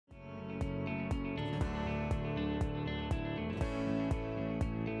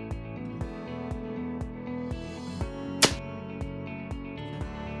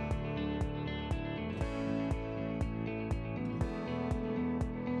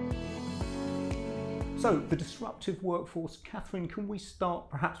So, the disruptive workforce, Cathryn, can we start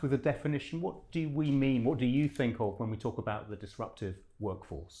perhaps with a definition? What do we mean? What do you think of when we talk about the disruptive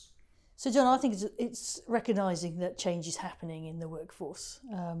workforce? So, John, I think it's recognising that change is happening in the workforce.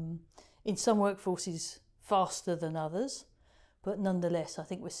 In some workforces, faster than others, but nonetheless, I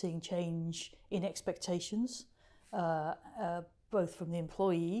think we're seeing change in expectations, both from the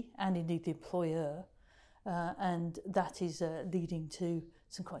employee and indeed the employer, and that is leading to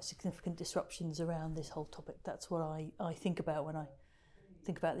some quite significant disruptions around this whole topic. That's what I think about when I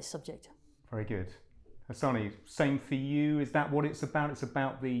think about this subject. Very good. Hasani, same for you. Is that what it's about? It's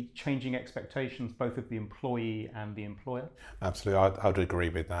about the changing expectations, both of the employee and the employer? Absolutely, I would agree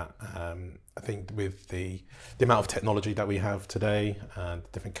with that. I think with the amount of technology that we have today and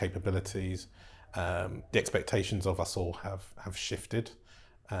different capabilities, the expectations of us all have shifted.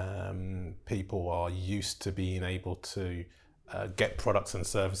 People are used to being able to get products and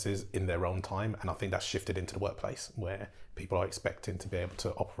services in their own time, and I think that's shifted into the workplace where people are expecting to be able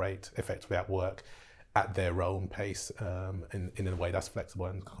to operate effectively at work at their own pace in a way that's flexible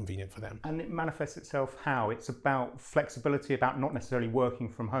and convenient for them. And it manifests itself how? It's about flexibility, about not necessarily working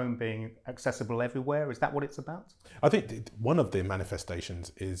from home being accessible everywhere. Is that what it's about? I think one of the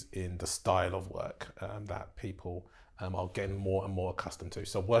manifestations is in the style of work that people are getting more and more accustomed to.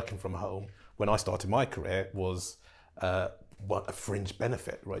 So working from home, when I started my career, was a fringe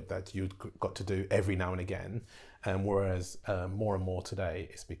benefit, right, that you got to do every now and again. Whereas more and more today,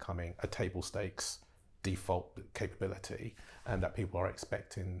 it's becoming a table stakes default capability, and that people are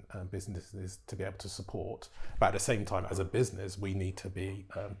expecting businesses to be able to support. But at the same time, as a business, we need to be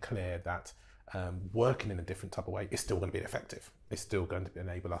clear that working in a different type of way is still going to be effective. It's still going to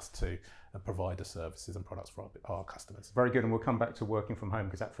enable us to provide the services and products for our customers. Very good, and we'll come back to working from home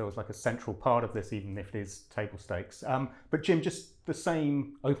because that feels like a central part of this, even if it is table stakes. But Jim, just the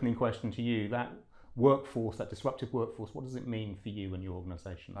same opening question to you, that workforce, that disruptive workforce, what does it mean for you and your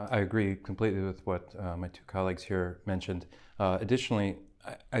organisation? I agree completely with what my two colleagues here mentioned. Additionally,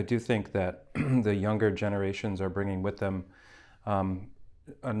 I do think that the younger generations are bringing with them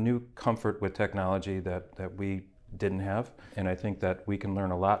a new comfort with technology that we didn't have, and I think that we can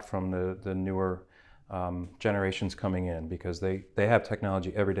learn a lot from the newer generations coming in, because they have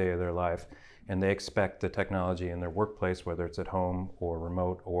technology every day of their life, and they expect the technology in their workplace, whether it's at home or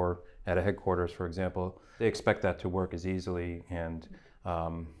remote or at a headquarters, for example. They expect that to work as easily and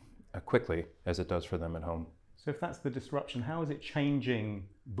quickly as it does for them at home. So if that's the disruption, how is it changing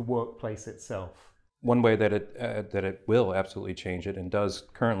the workplace itself? One way that it will absolutely change it, and does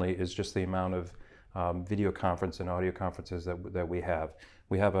currently, is just the amount of video conference and audio conferences that we have.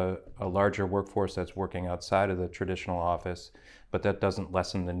 We have a larger workforce that's working outside of the traditional office, but that doesn't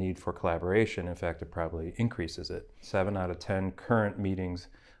lessen the need for collaboration. In fact, it probably increases it. 7 out of 10 current meetings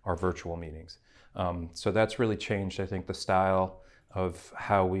are virtual meetings. So that's really changed, I think, the style of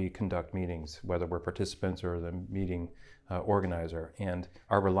how we conduct meetings, whether we're participants or the meeting organizer. And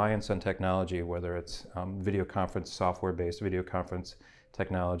our reliance on technology, whether it's video conference, software-based video conference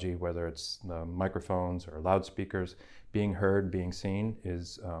technology, whether it's microphones or loudspeakers, being heard, being seen,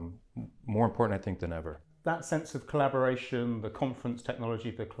 is more important, I think, than ever. That sense of collaboration, the conference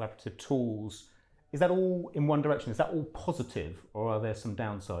technology, the collaborative tools, is that all in one direction? Is that all positive, or are there some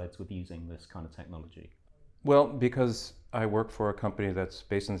downsides with using this kind of technology? Well, because I work for a company that's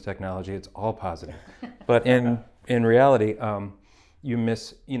based in technology, it's all positive. But in reality, you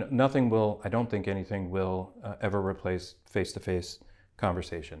miss, nothing will, I don't think anything will ever replace face-to-face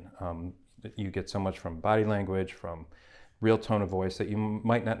conversation. You get so much from body language, from real tone of voice that you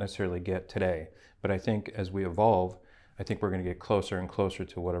might not necessarily get today. But I think as we evolve, I think we're going to get closer and closer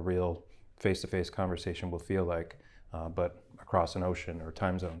to what a real face-to-face conversation will feel like, but across an ocean or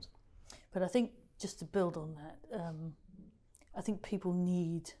time zones. But I think, just to build on that, I think people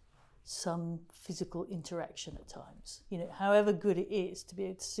need some physical interaction at times. However good it is to be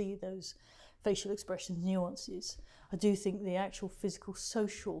able to see those facial expressions, nuances, I do think the actual physical,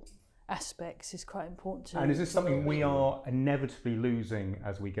 social aspects is quite important too. And is this something we are inevitably losing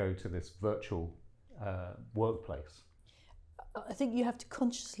as we go to this virtual workplace? I think you have to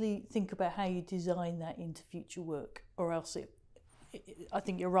consciously think about how you design that into future work, or else I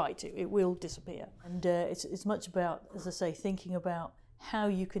think you're right, it will disappear. And it's much about, as I say, thinking about how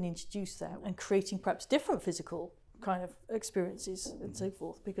you can introduce that and creating perhaps different physical kind of experiences and so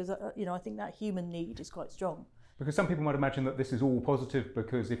forth, because I think that human need is quite strong. Because some people might imagine that this is all positive,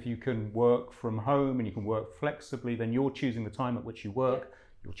 because if you can work from home and you can work flexibly, then you're choosing the time at which you work,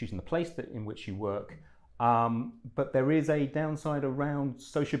 you're choosing the place in which you work. But there is a downside around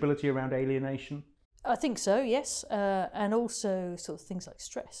sociability, around alienation. I think so, yes, and also sort of things like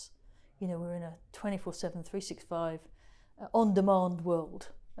stress. You know, we're in a 24/7, 365 on-demand world.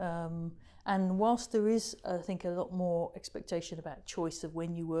 And whilst there is, I think, a lot more expectation about choice of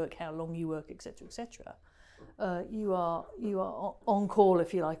when you work, how long you work, etc., etc., you are on call,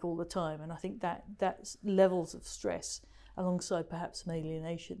 if you like, all the time. And I think that levels of stress, alongside perhaps some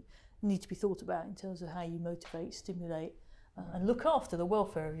alienation, need to be thought about in terms of how you motivate, stimulate, and look after the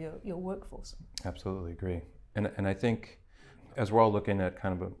welfare of your workforce. Absolutely agree. And I think, as we're all looking at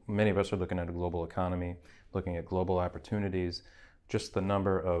many of us are looking at a global economy, looking at global opportunities, just the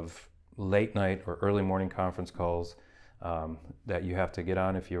number of late night or early morning conference calls that you have to get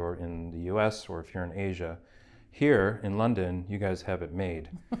on if you're in the US or if you're in Asia. Here in London, you guys have it made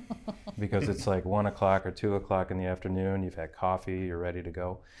because it's like 1 o'clock or 2 o'clock in the afternoon, you've had coffee, you're ready to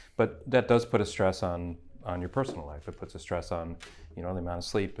go. But that does put a stress on your personal life. It puts a stress on, the amount of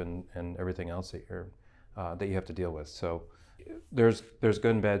sleep and everything else that you have to deal with. So there's good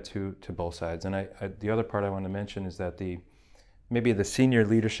and bad to both sides. And the other part I want to mention is that maybe the senior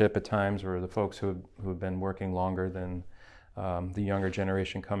leadership at times, or the folks who have been working longer than the younger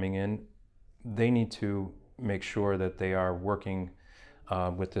generation coming in, they need to make sure that they are working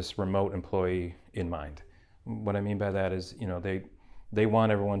with this remote employee in mind. What I mean by that is, they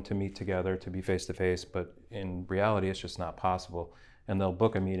want everyone to meet together, to be face to face, but in reality, it's just not possible. And they'll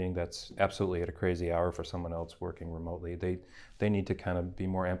book a meeting that's absolutely at a crazy hour for someone else working remotely. They need to kind of be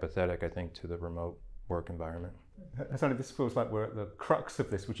more empathetic, I think, to the remote work environment. Hasani, this feels like we're at the crux of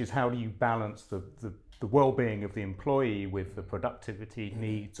this, which is how do you balance the well-being of the employee with the productivity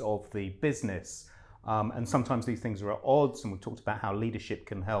needs of the business? And sometimes these things are at odds, and we've talked about how leadership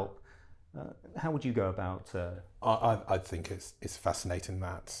can help. How would you go about? I think it's fascinating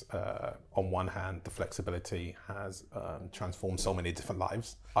that on one hand, the flexibility has transformed so many different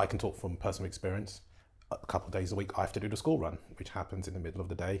lives. I can talk from personal experience. A couple of days a week, I have to do the school run, which happens in the middle of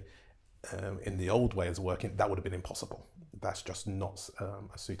the day. In the old way of working, that would have been impossible. That's just not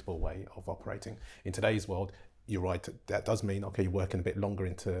a suitable way of operating. In today's world, you're right, that does mean, okay, you're working a bit longer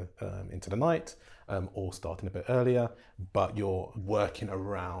into the night, or starting a bit earlier, but you're working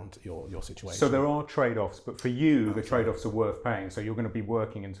around your situation. So there are trade-offs, but for you, the trade-offs are worth paying. So you're going to be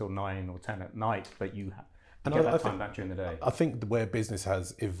working until 9 or 10 at night, but you get that time back during the day. I think where business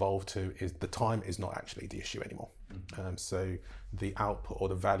has evolved to is the time is not actually the issue anymore. So the output or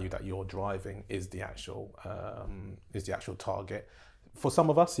the value that you're driving is the actual target. For some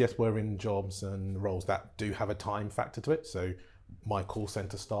of us, yes, we're in jobs and roles that do have a time factor to it. So my call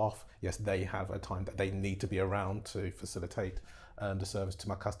center staff, yes, they have a time that they need to be around to facilitate the service to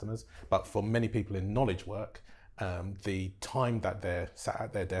my customers. But for many people in knowledge work, the time that they're sat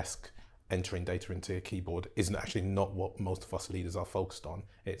at their desk entering data into a keyboard isn't actually not what most of us leaders are focused on.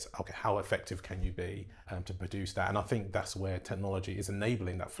 It's, okay, how effective can you be to produce that? And I think that's where technology is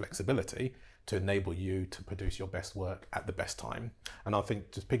enabling that flexibility to enable you to produce your best work at the best time. And I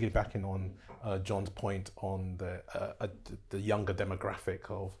think, just piggybacking on John's point on the younger demographic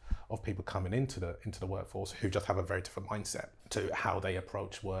of people coming into the workforce who just have a very different mindset to how they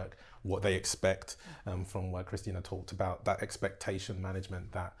approach work, what they expect, from what Christina talked about, that expectation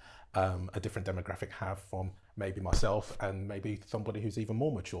management that a different demographic have from maybe myself and maybe somebody who's even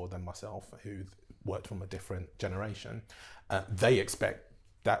more mature than myself, who's worked from a different generation. They expect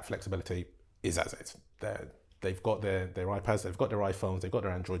that flexibility is as it's. They've got their iPads, they've got their iPhones, they've got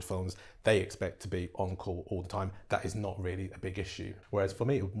their Android phones. They expect to be on call all the time. That is not really a big issue. Whereas for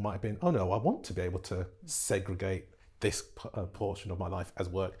me, it might have been, oh no, I want to be able to segregate this portion of my life as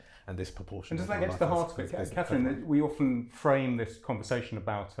work and this proportion. And does that get to the heart of it, Cathryn? We often frame this conversation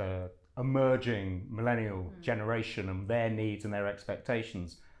about emerging millennial generation and their needs and their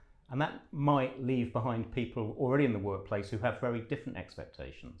expectations, and that might leave behind people already in the workplace who have very different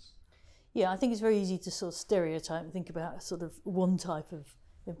expectations. Yeah, I think it's very easy to sort of stereotype and think about sort of one type of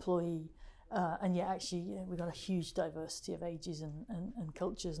employee, and yet actually, we've got a huge diversity of ages and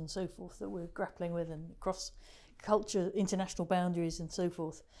cultures and so forth that we're grappling with, and across culture, international boundaries and so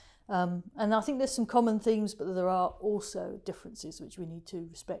forth. And I think there's some common themes, but there are also differences which we need to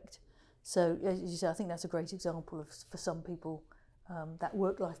respect. So as you say, I think that's a great example of, for some people, that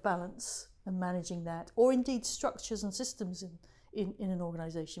work-life balance and managing that, or indeed structures and systems in an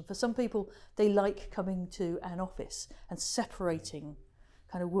organisation. For some people, they like coming to an office and separating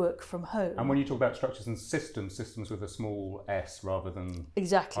kind of work from home. And when you talk about structures and systems with a small s rather than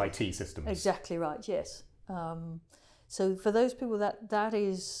exactly IT systems. Exactly right, yes. So for those people, that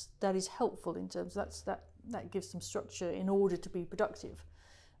is helpful in terms of that gives them structure in order to be productive.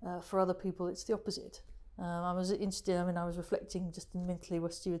 For other people, it's the opposite. I was interested. I was reflecting just mentally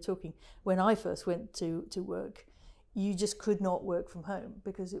whilst you were talking. When I first went to work, you just could not work from home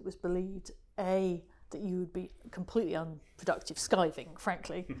because it was believed, A, that you would be completely unproductive, skiving,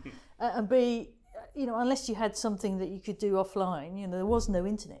 frankly, and B, unless you had something that you could do offline, there was no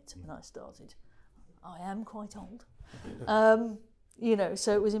internet when I started. I am quite old.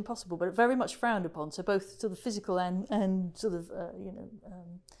 So it was impossible, but very much frowned upon. So both sort of physical and sort of,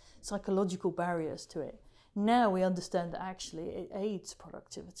 psychological barriers to it. Now we understand that actually it aids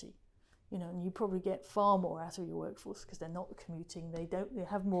productivity, and you probably get far more out of your workforce because they're not commuting. They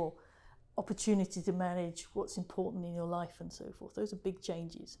have more opportunity to manage what's important in your life and so forth. Those are big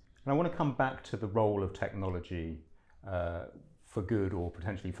changes. And I want to come back to the role of technology for good or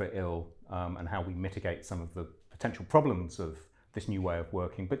potentially for ill, and how we mitigate some of the potential problems of this new way of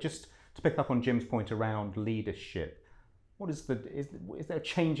working. But just to pick up on Jim's point around leadership, is there a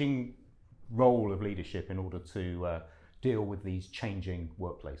changing role of leadership in order to deal with these changing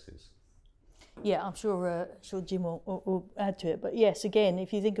workplaces? Yeah, I'm sure Jim will add to it. But yes, again,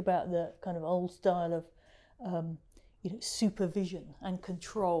 if you think about the kind of old style of supervision and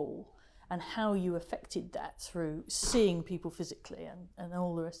control and how you affected that through seeing people physically and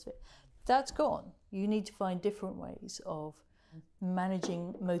all the rest of it, that's gone. You need to find different ways of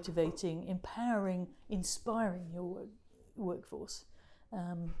managing, motivating, empowering, inspiring your workforce.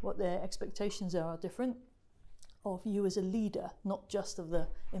 What their expectations are different of you as a leader, not just of the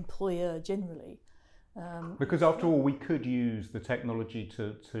employer generally. Because after all, we could use the technology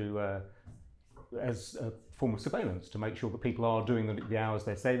to as a form of surveillance to make sure that people are doing the hours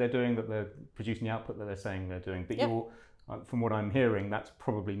they say they're doing, that they're producing the output that they're saying they're doing. But yep. From what I'm hearing, that's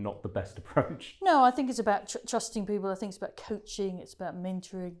probably not the best approach. No, I think it's about trusting people. I think it's about coaching. It's about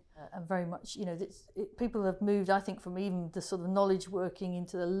mentoring, and very much, people have moved, I think, from even the sort of knowledge working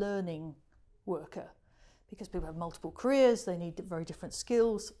into the learning worker, because people have multiple careers. They need very different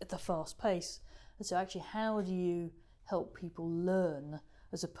skills at the fast pace. And so actually, how do you help people learn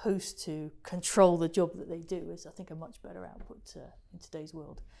as opposed to control the job that they do is, I think, a much better output in today's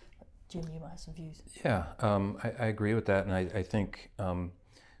world. Jim, you might have some views. Yeah, I agree with that, and I think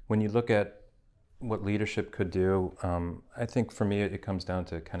when you look at what leadership could do, I think for me it comes down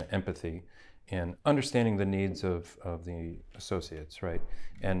to kind of empathy and understanding the needs of the associates, right?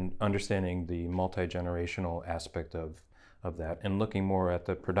 And understanding the multi-generational aspect of that, and looking more at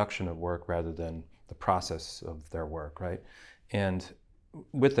the production of work rather than the process of their work, right? And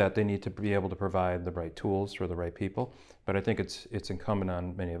with that, they need to be able to provide the right tools for the right people. But I think it's incumbent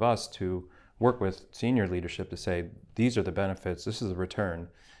on many of us to work with senior leadership to say, these are the benefits, this is the return,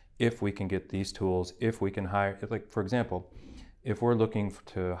 if we can get these tools, if we can hire, like for example, if we're looking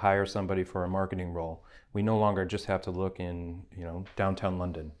to hire somebody for a marketing role, we no longer just have to look in downtown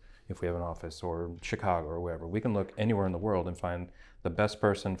London if we have an office, or Chicago or wherever. We can look anywhere in the world and find the best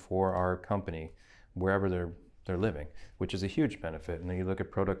person for our company, wherever they're living, which is a huge benefit. And then you look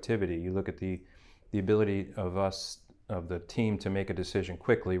at productivity, you look at the ability of the team to make a decision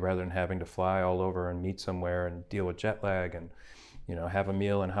quickly rather than having to fly all over and meet somewhere and deal with jet lag and have a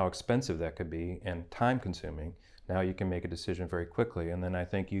meal, and how expensive that could be and time consuming. Now you can make a decision very quickly. And then I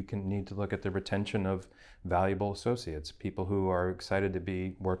think you need to look at the retention of valuable associates, people who are excited to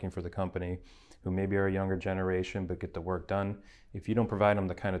be working for the company, who maybe are a younger generation but get the work done. If you don't provide them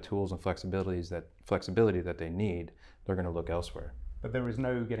the kind of tools and flexibility that they need, they're going to look elsewhere. But there is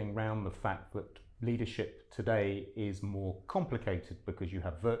no getting around the fact that leadership today is more complicated because you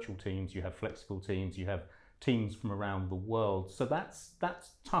have virtual teams, you have flexible teams, you have teams from around the world. So that's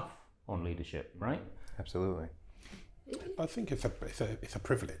tough on leadership, right? Absolutely. I think it's a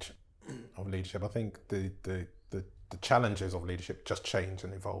privilege of leadership. I think the challenges of leadership just change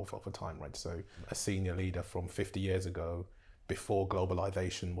and evolve over time, right? So a senior leader from 50 years ago, before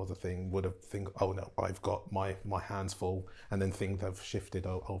globalization was a thing, would have think, oh no, I've got my hands full, and then things have shifted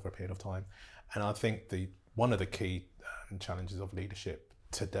over a period of time. And I think one of the key challenges of leadership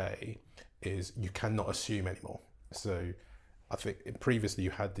today is you cannot assume anymore. So I think previously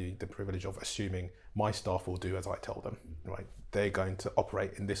you had the privilege of assuming my staff will do as I tell them, right? They're going to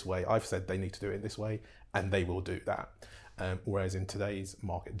operate in this way. I've said they need to do it in this way, and they will do that. Whereas in today's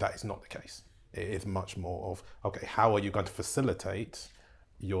market, that is not the case. It is much more of, okay, how are you going to facilitate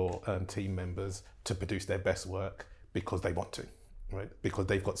your team members to produce their best work because they want to, right? Because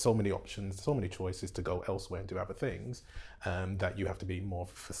they've got so many options, so many choices to go elsewhere and do other things, that you have to be more of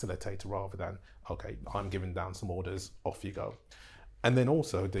a facilitator rather than, okay, I'm giving down some orders, off you go. And then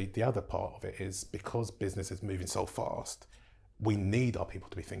also the other part of it is, because business is moving so fast, we need our people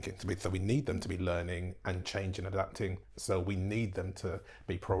to be thinking, so we need them to be learning and changing, adapting. So we need them to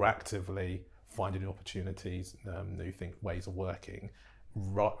be proactively finding new opportunities, new ways of working,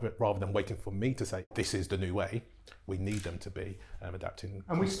 rather than waiting for me to say, this is the new way, we need them to be adapting.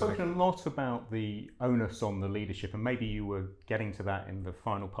 And we've spoken a lot about the onus on the leadership, and maybe you were getting to that in the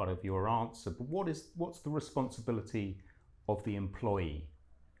final part of your answer, but what's the responsibility of the employee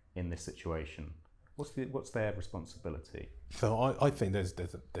in this situation? What's their responsibility? So I think there's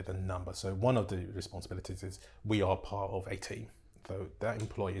a number. So one of the responsibilities is we are part of a team. So that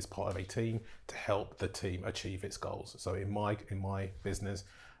employee is part of a team to help the team achieve its goals. So in my business,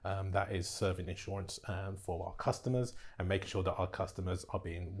 that is serving insurance for our customers and making sure that our customers are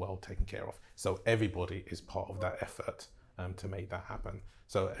being well taken care of. So everybody is part of that effort to make that happen.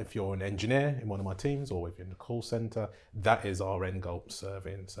 So if you're an engineer in one of my teams, or if you're in the call center, that is our end goal,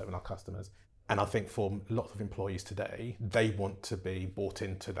 serving our customers. And I think for lots of employees today, they want to be bought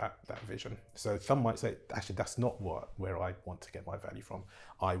into that vision. So some might say, actually, that's not where I want to get my value from.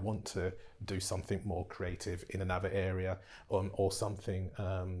 I want to do something more creative in another area, or something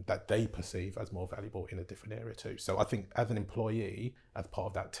that they perceive as more valuable in a different area too. So I think as an employee, as part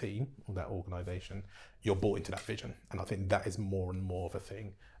of that team or that organization, you're bought into that vision. And I think that is more and more of a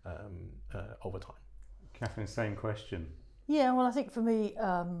thing over time. Cathryn, same question. Yeah, well, I think for me,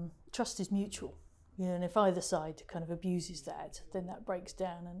 trust is mutual, and if either side kind of abuses that, then that breaks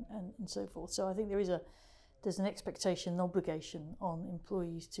down and so forth. So I think there's an expectation, an obligation on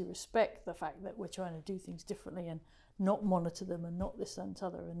employees to respect the fact that we're trying to do things differently and not monitor them and not this and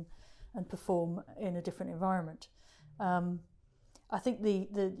t'other and perform in a different environment. I think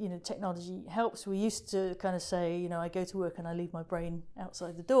the technology helps. We used to kind of say, I go to work and I leave my brain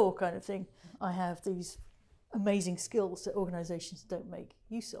outside the door kind of thing. I have these amazing skills that organisations don't make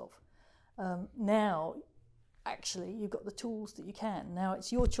use of. Now, actually, you've got the tools that you can. Now, it's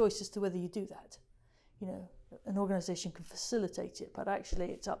your choice as to whether you do that. An organisation can facilitate it, but actually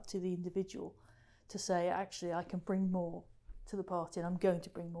it's up to the individual to say, actually, I can bring more to the party and I'm going to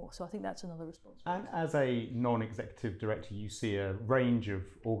bring more. So I think that's another responsibility. And as a non-executive director, you see a range of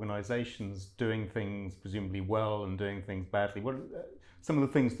organisations doing things presumably well and doing things badly. What are some of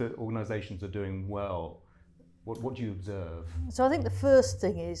the things that organisations are doing well? What do you observe? So I think the first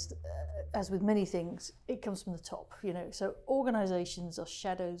thing is, as with many things, it comes from the top. So organisations are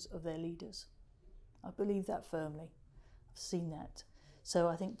shadows of their leaders. I believe that firmly. I've seen that. So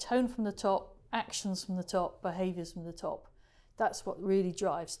I think tone from the top, actions from the top, behaviours from the top. That's what really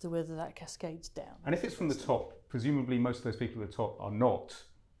drives to whether that cascades down. And if it's from the top, presumably most of those people at the top are not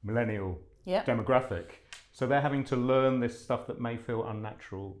millennial demographic. So they're having to learn this stuff that may feel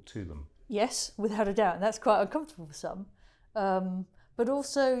unnatural to them. Yes, without a doubt, and that's quite uncomfortable for some. But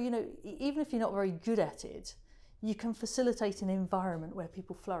also, even if you're not very good at it, you can facilitate an environment where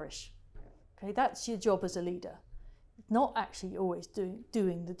people flourish. Okay, that's your job as a leader. Not actually always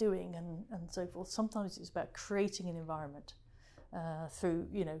doing the doing and so forth. Sometimes it's about creating an environment through,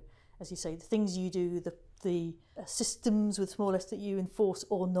 as you say, the things you do, the systems with small s that you enforce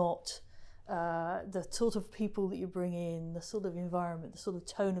or not. The sort of people that you bring in, the sort of environment, the sort of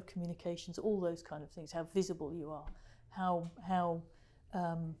tone of communications, all those kind of things, how visible you are, how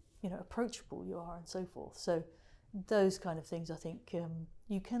approachable you are and so forth. So those kind of things, I think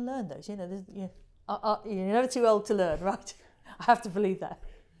you can learn those. You're never too old to learn, right? I have to believe that.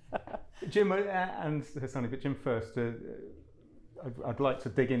 Jim and Hasani, but Jim first, I'd like to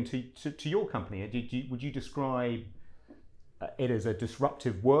dig into your company. Would you describe it as a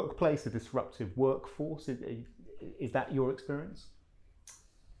disruptive workplace, a disruptive workforce? Is that your experience?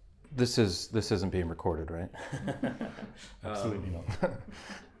 This isn't being recorded, right? Absolutely not.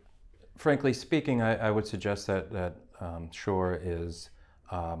 Frankly speaking, I would suggest that Shure is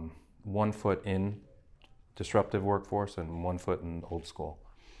 1 foot in disruptive workforce and 1 foot in old school.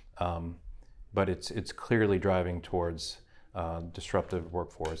 But it's clearly driving towards disruptive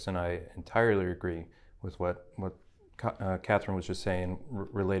workforce, and I entirely agree with what Cathryn was just saying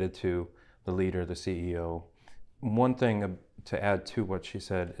related to the leader, the CEO. One thing to add to what she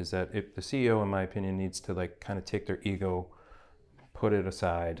said is that if the CEO, in my opinion, needs to kind of take their ego, put it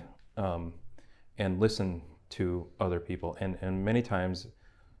aside, and listen to other people. And many times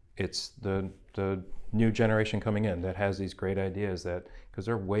it's the new generation coming in that has these great ideas, because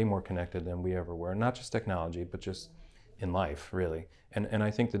they're way more connected than we ever were, not just technology, but just in life, really. And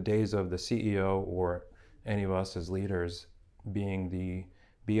I think the days of the CEO or any of us as leaders being the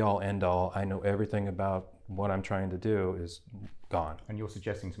be-all, end-all, I know everything about what I'm trying to do is gone. And you're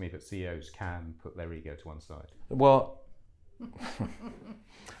suggesting to me that CEOs can put their ego to one side? Well,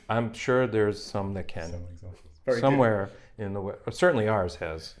 I'm sure there's some that can. Somewhere in the way, certainly ours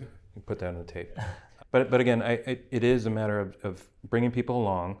has. You put that on the tape. But again, it is a matter of bringing people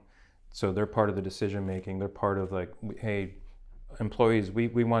along, so they're part of the decision making. They're part of hey, employees,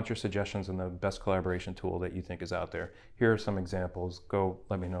 we want your suggestions on the best collaboration tool that you think is out there. Here are some examples. Go,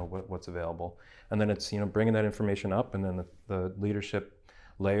 let me know what's available. And then it's, bringing that information up, and then the leadership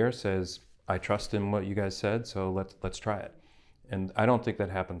layer says, I trust in what you guys said, so let's try it. And I don't think that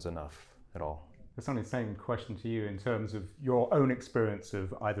happens enough at all. Hasani, same question to you in terms of your own experience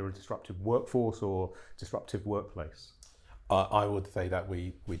of either a disruptive workforce or disruptive workplace. I would say that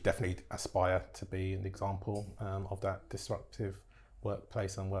we definitely aspire to be an example of that disruptive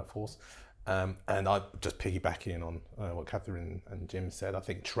workplace and workforce. And I just piggybacking on what Cathryn and Jim said, I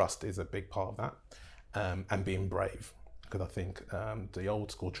think trust is a big part of that, and being brave. Because I think the old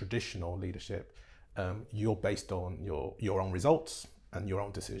school traditional leadership, you're based on your own results and your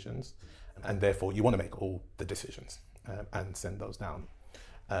own decisions, and therefore you want to make all the decisions and send those down.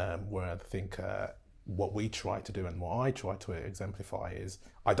 Where I think what we try to do and what I try to exemplify is,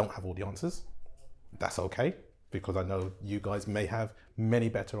 I don't have all the answers. That's okay, because I know you guys may have many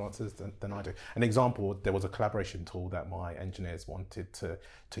better answers than I do. An example, there was a collaboration tool that my engineers wanted to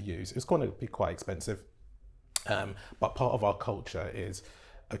use. It's going to be quite expensive, but part of our culture is,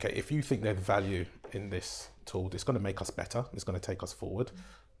 okay, if you think there's value in this tool, it's going to make us better, it's going to take us forward,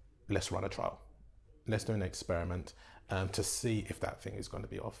 let's run a trial. Let's do an experiment to see if that thing is going to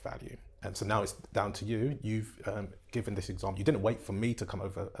be of value. And so now it's down to you. You've given this example. You didn't wait for me to come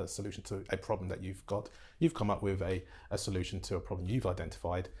up with a solution to a problem that you've got. You've come up with a solution to a problem you've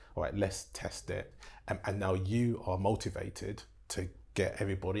identified. All right, let's test it. And now you are motivated to get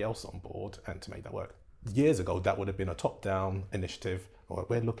everybody else on board and to make that work. Years ago, that would have been a top-down initiative. Or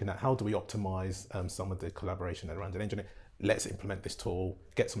we're looking at how do we optimize some of the collaboration around an engineer. Let's implement this tool,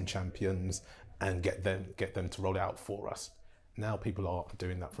 get some champions, and get them to roll it out for us. Now people are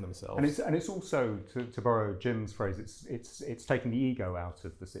doing that for themselves. And it's also, to borrow Jim's phrase, it's taking the ego out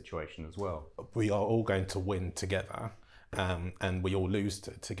of the situation as well. We are all going to win together, and we all lose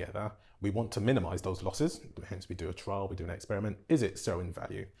together. We want to minimize those losses, hence we do a trial, we do an experiment. Is it showing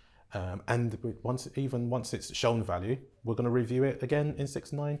value? And once it's shown value, we're going to review it again in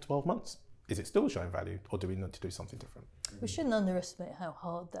 6, 9, 12 months. Is it still showing value, or do we need to do something different? We shouldn't underestimate how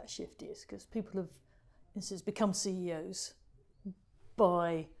hard that shift is, because people have, for instance, become CEOs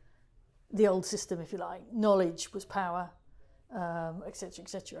by the old system, if you like. Knowledge was power, etc.,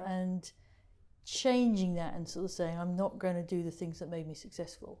 etc. And changing that and sort of saying, I'm not going to do the things that made me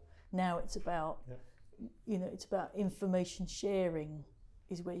successful. Now it's about, it's about information sharing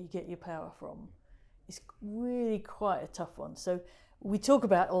is where you get your power from. It's really quite a tough one. So we talk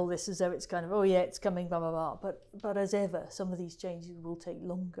about all this as though it's kind of, oh yeah, it's coming, blah, blah, blah. But as ever, some of these changes will take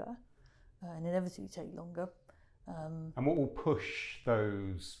longer and inevitably take longer. And what will push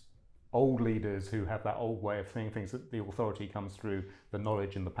those old leaders who have that old way of seeing things, that the authority comes through the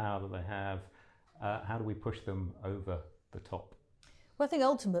knowledge and the power that they have, how do we push them over the top? Well, I think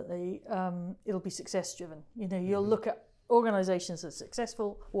ultimately it'll be success driven. You'll look at organisations that are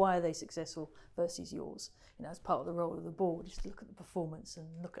successful, why are they successful versus yours? As part of the role of the board, just look at the performance and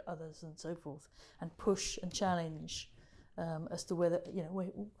look at others and so forth, and push and challenge as to whether,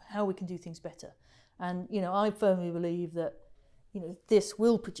 how we can do things better. And, I firmly believe that, this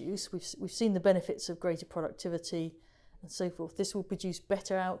will produce, we've seen the benefits of greater productivity and so forth. This will produce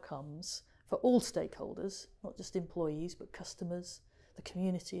better outcomes for all stakeholders, not just employees, but customers, the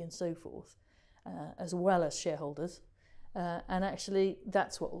community and so forth, as well as shareholders. And actually,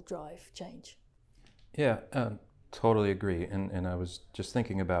 that's what will drive change. Yeah, totally agree. And I was just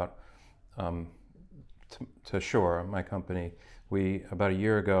thinking about, to Shure, my company, about a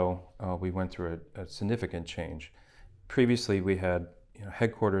year ago, we went through a significant change. Previously, we had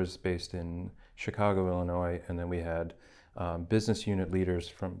headquarters based in Chicago, Illinois, and then we had business unit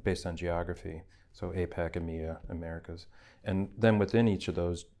leaders based on geography, so APAC, EMEA, Americas. And then within each of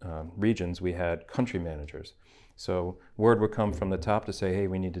those regions, we had country managers. So word would come from the top to say, hey,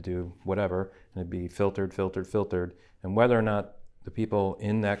 we need to do whatever, and it'd be filtered. And whether or not the people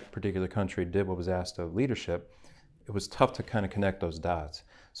in that particular country did what was asked of leadership, it was tough to kind of connect those dots.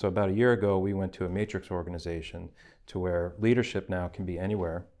 So about a year ago, we went to a matrix organization to where leadership now can be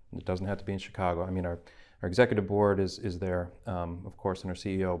anywhere. It doesn't have to be in Chicago. I mean, our executive board is there, of course, and our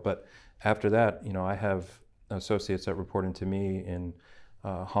CEO. But after that, I have associates that report into me in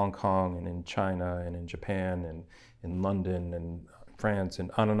Hong Kong and in China and in Japan and in London and France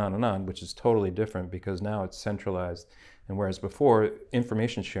and on, which is totally different because now it's centralized. And whereas before,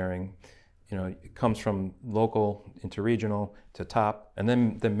 information sharing, it comes from local into regional to top, and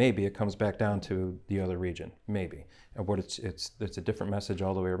then maybe it comes back down to the other region, maybe. But it's a different message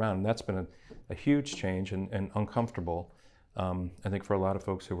all the way around. And that's been a huge change and uncomfortable. I think for a lot of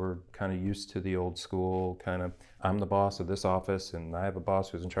folks who were kind of used to the old school kind of, I'm the boss of this office and I have a boss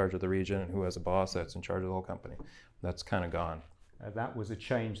who's in charge of the region and who has a boss that's in charge of the whole company. That's kind of gone. That was a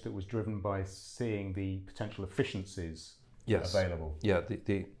change that was driven by seeing the potential efficiencies Yes. available. Yeah,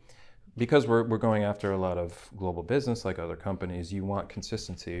 because we're going after a lot of global business like other companies, you want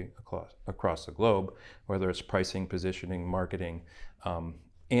consistency across the globe, whether it's pricing, positioning, marketing,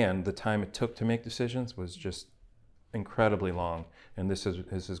 and the time it took to make decisions was just incredibly long, and this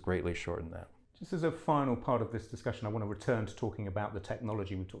has greatly shortened that. Just as a final part of this discussion, I want to return to talking about the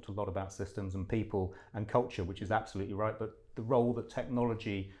technology. We've talked a lot about systems and people and culture, which is absolutely right, but the role that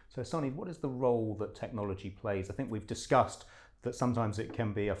technology, so Hasani, what is the role that technology plays? I think we've discussed that sometimes it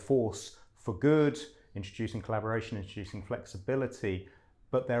can be a force for good, introducing collaboration, introducing flexibility,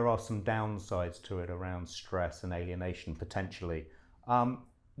 but there are some downsides to it around stress and alienation potentially.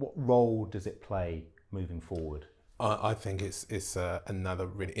 What role does it play moving forward? I think it's another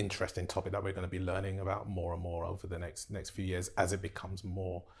really interesting topic that we're going to be learning about more and more over the next few years as it becomes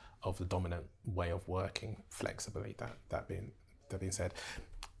more of the dominant way of working flexibly. That being said,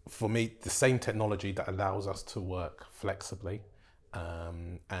 for me, the same technology that allows us to work flexibly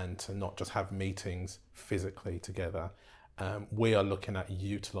and to not just have meetings physically together, we are looking at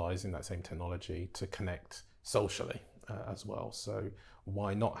utilizing that same technology to connect socially as well. So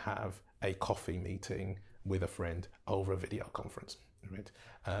why not have a coffee meeting with a friend over a video conference? Right?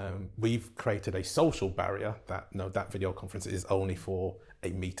 We've created a social barrier that that video conference is only for a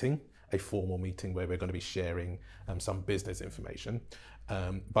meeting, a formal meeting where we're going to be sharing some business information.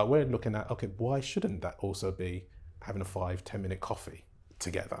 But we're looking at, okay, why shouldn't that also be having a 5-10 minute coffee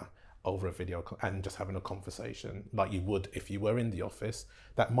together over a video and just having a conversation like you would if you were in the office?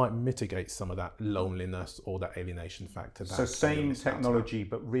 That might mitigate some of that loneliness or that alienation factor. So same technology,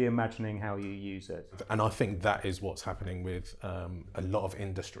 but reimagining how you use it. And I think that is what's happening with a lot of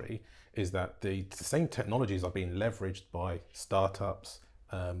industry, is that the same technologies are being leveraged by startups,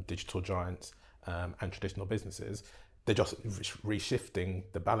 digital giants, and traditional businesses. They're just reshifting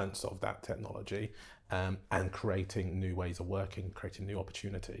the balance of that technology and creating new ways of working, creating new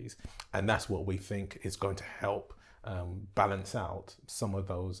opportunities. And that's what we think is going to help balance out some of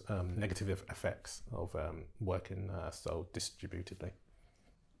those negative effects of working so distributedly.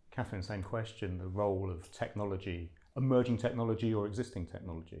 Cathryn, same question, the role of technology, emerging technology or existing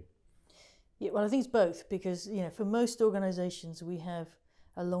technology? Yeah, well, I think it's both, because for most organisations we have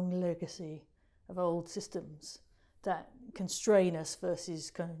a long legacy of old systems that constrain us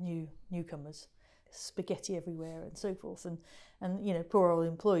versus kind of newcomers, spaghetti everywhere and so forth, and poor old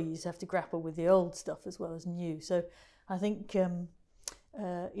employees have to grapple with the old stuff as well as new. So I think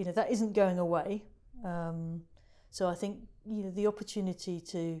that isn't going away. So I think the opportunity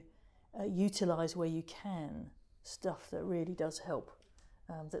to utilise where you can stuff that really does help,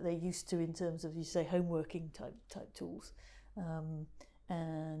 that they're used to in terms of, you say, home working type tools.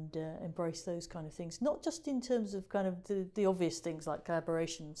 And embrace those kind of things, not just in terms of kind of the obvious things like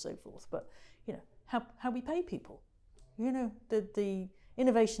collaboration and so forth, but how we pay people. The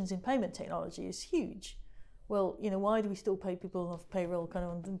innovations in payment technology is huge. Well, why do we still pay people off payroll kind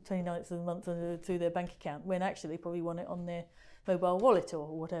of on the 29th of the month through their bank account when actually they probably want it on their mobile wallet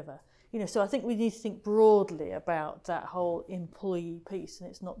or whatever? So I think we need to think broadly about that whole employee piece, and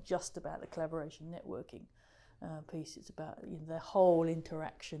it's not just about the collaboration networking piece. It's about the whole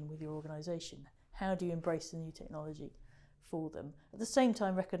interaction with your organisation. How do you embrace the new technology for them? At the same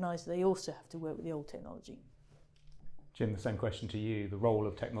time, recognise that they also have to work with the old technology. Jim, the same question to you, the role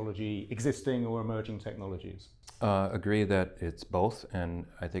of technology, existing or emerging technologies? Agree that it's both, and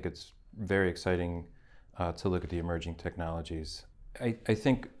I think it's very exciting to look at the emerging technologies. I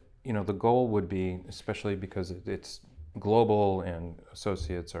think the goal would be, especially because it's global and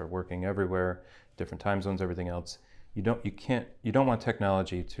associates are working everywhere, different time zones, everything else. You don't want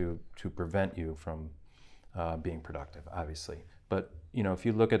technology to prevent you from being productive, obviously. But if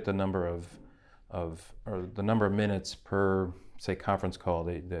you look at the number or the number of minutes per, say, conference call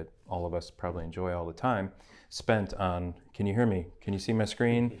that all of us probably enjoy all the time, spent on, can you hear me? Can you see my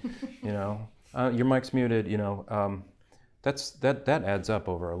screen? Your mic's muted. That adds up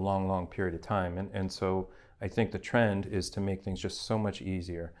over a long period of time, and so I think the trend is to make things just so much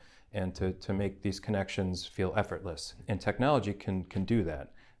easier, and to make these connections feel effortless. And technology can do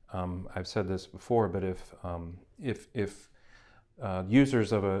that. I've said this before, but if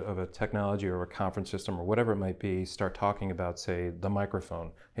users of a technology or a conference system or whatever it might be start talking about, say, the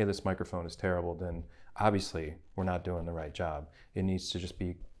microphone, hey, this microphone is terrible, then obviously we're not doing the right job. It needs to just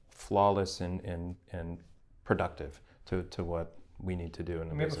be flawless and productive to what we need to do in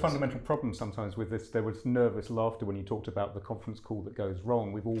the We have business. a fundamental problem sometimes with this. There was nervous laughter when you talked about the conference call that goes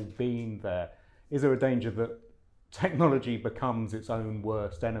wrong. We've all been there. Is there a danger that technology becomes its own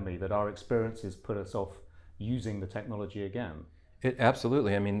worst enemy, that our experiences put us off using the technology again?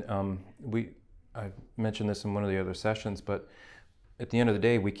 Absolutely. I mean, I mentioned this in one of the other sessions, but at the end of the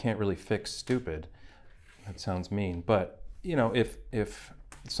day, we can't really fix stupid. That sounds mean, but you know, if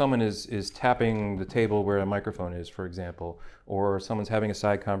someone is tapping the table where a microphone is, for example, or someone's having a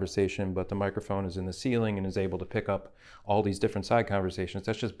side conversation, but the microphone is in the ceiling and is able to pick up all these different side conversations,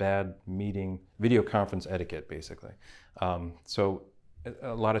 that's just bad video conference etiquette, basically. So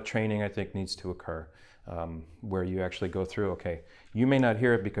a lot of training, I think, needs to occur, where you actually go through, okay, you may not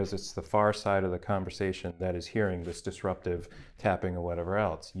hear it because it's the far side of the conversation that is hearing this disruptive tapping or whatever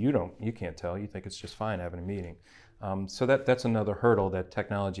else. You can't tell, you think it's just fine having a meeting. So that's another hurdle that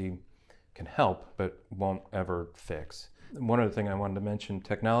technology can help but won't ever fix. One other thing I wanted to mention,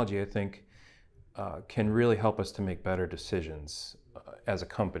 technology, I think, can really help us to make better decisions as a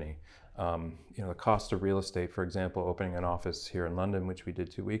company. You know, the cost of real estate, for example, opening an office here in London, which we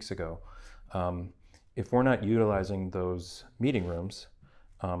did 2 weeks ago, if we're not utilizing those meeting rooms,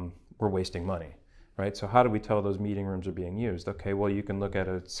 we're wasting money. Right? So how do we tell those meeting rooms are being used? Okay, well, you can look at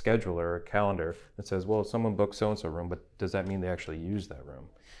a scheduler or a calendar that says, well, someone booked so-and-so room, but does that mean they actually use that room?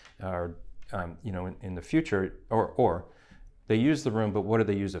 Or, you know, in the future, or they use the room, but what do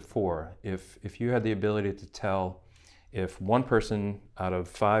they use it for? If you had the ability to tell if one person out of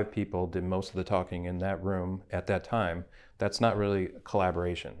 5 people did most of the talking in that room at that time, that's not really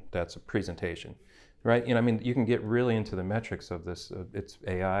collaboration, that's a presentation, right? You know, I mean, you can get really into the metrics of this, it's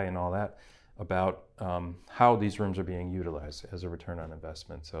AI and all that, about how these rooms are being utilized as a return on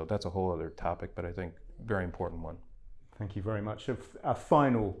investment. So that's a whole other topic, but I think very important one. Thank you very much. A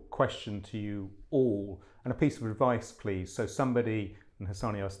final question to you all, and a piece of advice, please. So somebody, and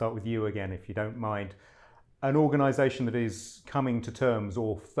Hasani, I'll start with you again, if you don't mind. An organisation that is coming to terms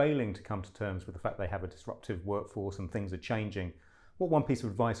or failing to come to terms with the fact they have a disruptive workforce and things are changing, what one piece of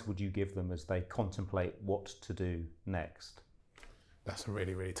advice would you give them as they contemplate what to do next? That's a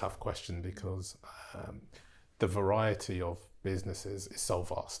really, really tough question because the variety of businesses is so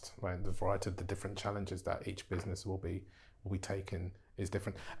vast, right? The variety of the different challenges that each business will be taking is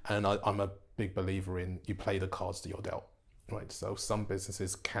different. And I'm a big believer in you play the cards that you're dealt, right? So some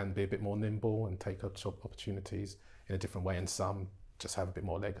businesses can be a bit more nimble and take up opportunities in a different way, and some just have a bit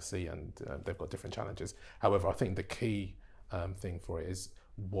more legacy and they've got different challenges. However, I think the key thing for it is,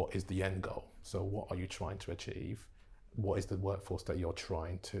 what is the end goal? So what are you trying to achieve? What is the workforce that you're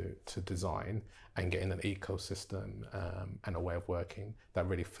trying to design, and getting an ecosystem and a way of working that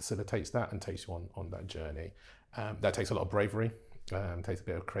really facilitates that and takes you on that journey. That takes a lot of bravery, takes a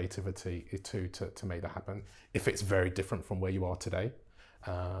bit of creativity to make that happen. If it's very different from where you are today,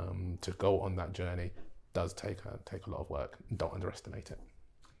 to go on that journey does take a lot of work. Don't underestimate it.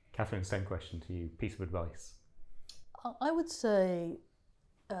 Cathryn, same question to you. Piece of advice. I would say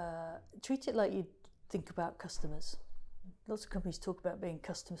treat it like you think about customers. Lots of companies talk about being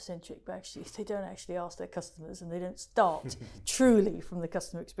customer-centric, but actually they don't actually ask their customers, and they don't start truly from the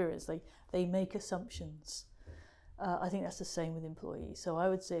customer experience. They make assumptions. I think that's the same with employees. So I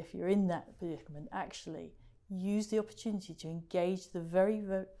would say, if you're in that predicament, actually use the opportunity to engage the very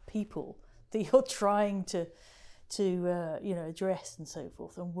people that you're trying to you know, address and so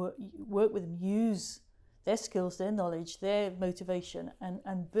forth, and work with them. Use their skills, their knowledge, their motivation,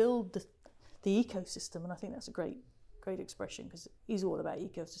 and build the ecosystem. And I think that's a great expression, because it is all about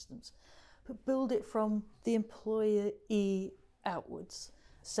ecosystems. But build it from the employee outwards,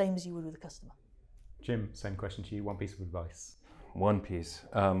 same as you would with a customer. Jim, same question to you. One piece of advice. One piece.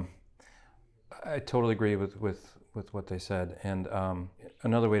 I totally agree with what they said. And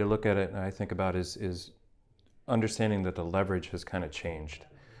another way to look at it, and I think about, is understanding that the leverage has kind of changed,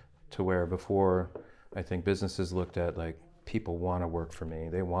 to where before, I think businesses looked at, like, people want to work for me,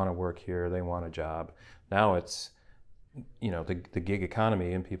 they want to work here, they want a job. Now it's, you know, the gig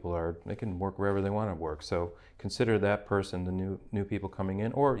economy, and they can work wherever they want to work. So consider that person, the new people coming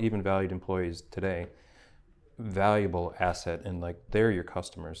in, or even valued employees today, valuable asset, and like, they're your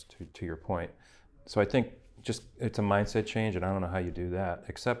customers, to your point. So I think just, it's a mindset change, and I don't know how you do that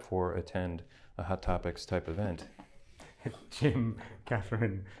except for attend a Hot Topics type event. Jim,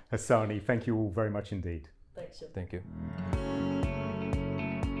 Cathryn, Hasani, thank you all very much indeed. Thanks, Jim. Thank you.